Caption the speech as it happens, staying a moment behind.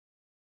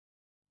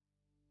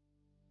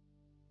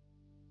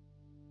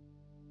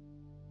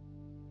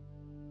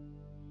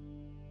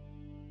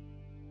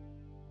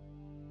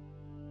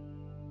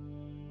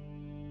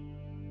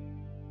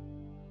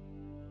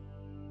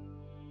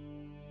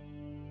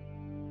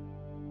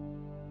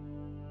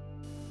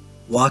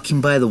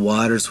Walking by the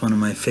water is one of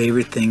my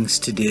favorite things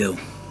to do.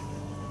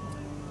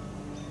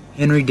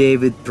 Henry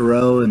David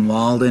Thoreau in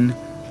Walden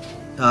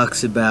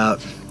talks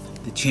about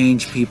the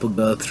change people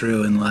go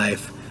through in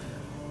life.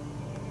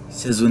 He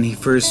says when he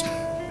first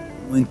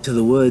went to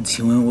the woods,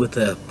 he went with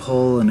a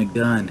pole and a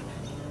gun.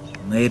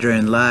 Later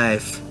in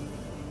life,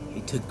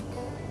 he took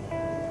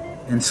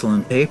pencil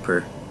and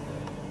paper.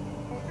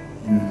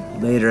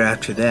 And later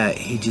after that,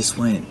 he just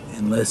went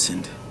and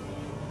listened.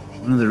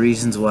 One of the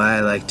reasons why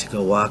I like to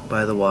go walk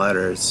by the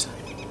water is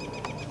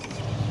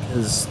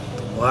because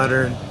the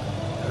water,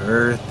 the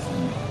earth,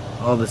 and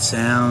all the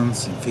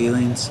sounds and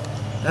feelings,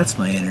 that's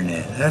my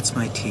internet, that's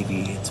my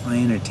TV, it's my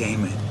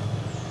entertainment.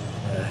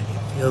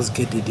 It feels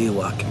good to do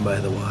walking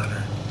by the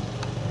water.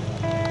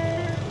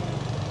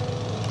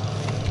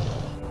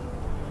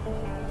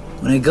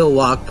 When I go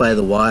walk by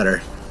the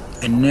water,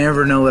 I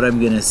never know what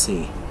I'm gonna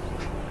see.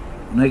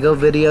 When I go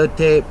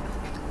videotape,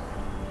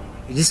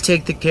 I just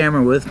take the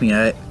camera with me.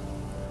 I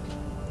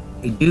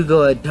do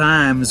go at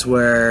times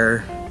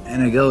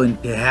and I go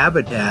into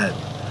habitat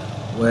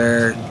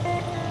where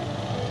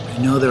I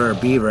know there are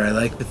beaver. I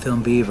like to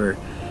film beaver,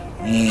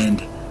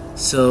 and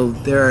so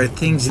there are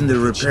things in the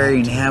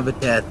riparian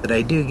habitat that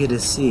I do get to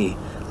see,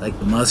 like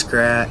the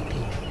muskrat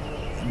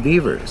and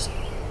beavers.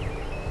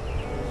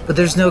 But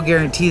there's no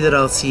guarantee that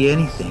I'll see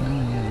anything.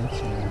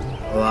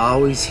 I'll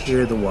always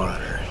hear the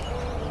water.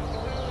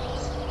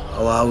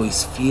 I'll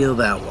always feel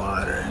that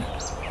water, and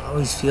I'll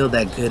always feel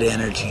that good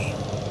energy.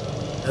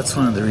 That's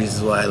one of the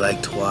reasons why I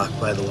like to walk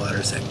by the water,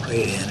 is that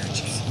great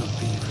energy.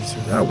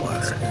 Our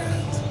water.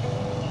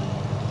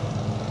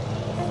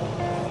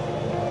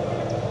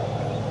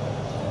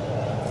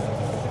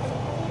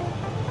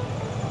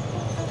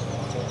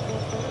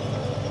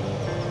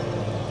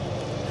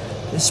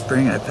 This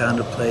spring I found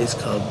a place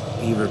called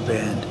Beaver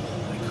Bend.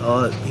 I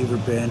call it Beaver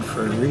Bend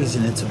for a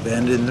reason. It's a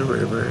bend in the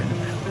river, and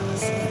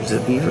there's a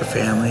beaver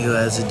family who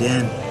has a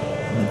den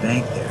in the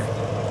bank there.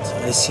 So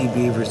I see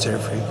beavers there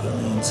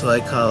frequently, and so I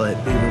call it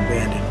Beaver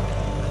Bend, and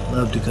I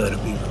love to go to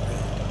Beaver Bend.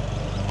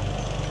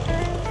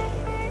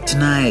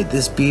 Tonight,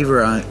 this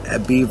beaver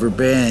at Beaver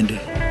Bend,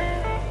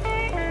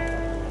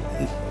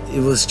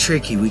 it was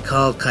tricky. We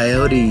call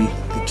Coyote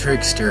the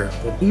trickster.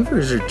 Well,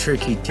 beavers are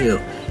tricky too.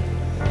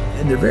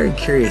 And they're very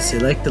curious. They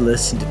like to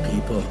listen to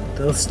people.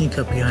 They'll sneak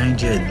up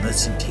behind you and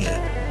listen to you.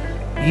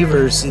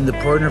 Beavers in the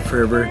Portneuf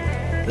River,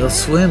 they'll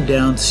swim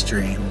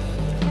downstream,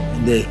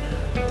 and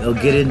they'll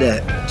get in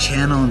that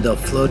channel and they'll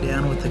flow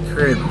down with the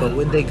current. But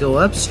when they go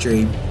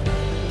upstream,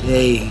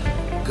 they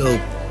go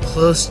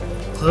close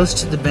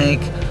to the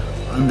bank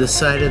on the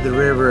side of the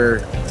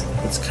river.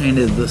 It's kind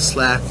of the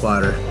slack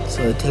water,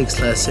 so it takes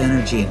less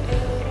energy.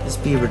 And this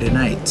beaver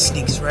tonight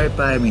sneaks right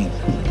by me.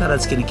 I thought I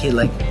was gonna get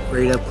like a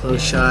great up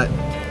close shot.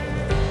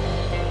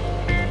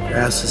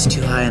 Grass was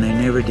too high, and I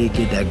never did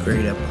get that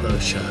great up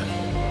close shot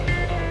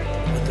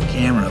with the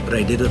camera, but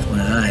I did with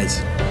my eyes.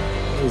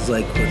 It was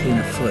like within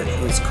a foot.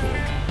 It was cool.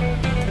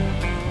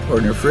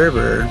 Portneuf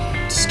River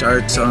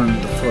starts on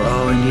the For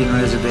All Indian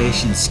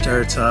Reservation.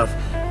 Starts off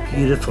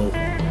beautiful,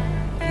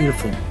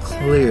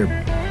 clear,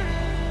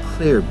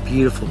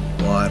 beautiful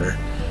water.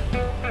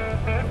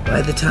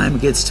 By the time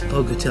it gets to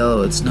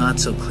Pocatello, it's not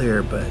so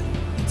clear, but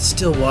it's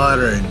still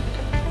water, and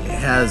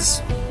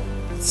it's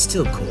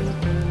still cool.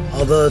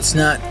 Although it's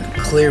not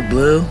clear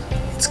blue,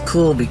 it's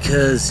cool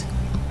because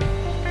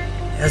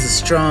it has a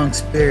strong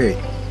spirit,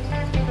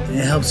 and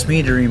it helps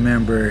me to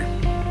remember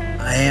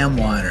I am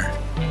water.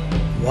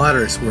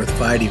 Water is worth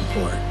fighting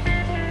for.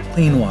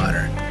 Clean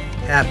water,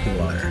 happy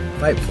water,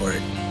 fight for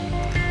it.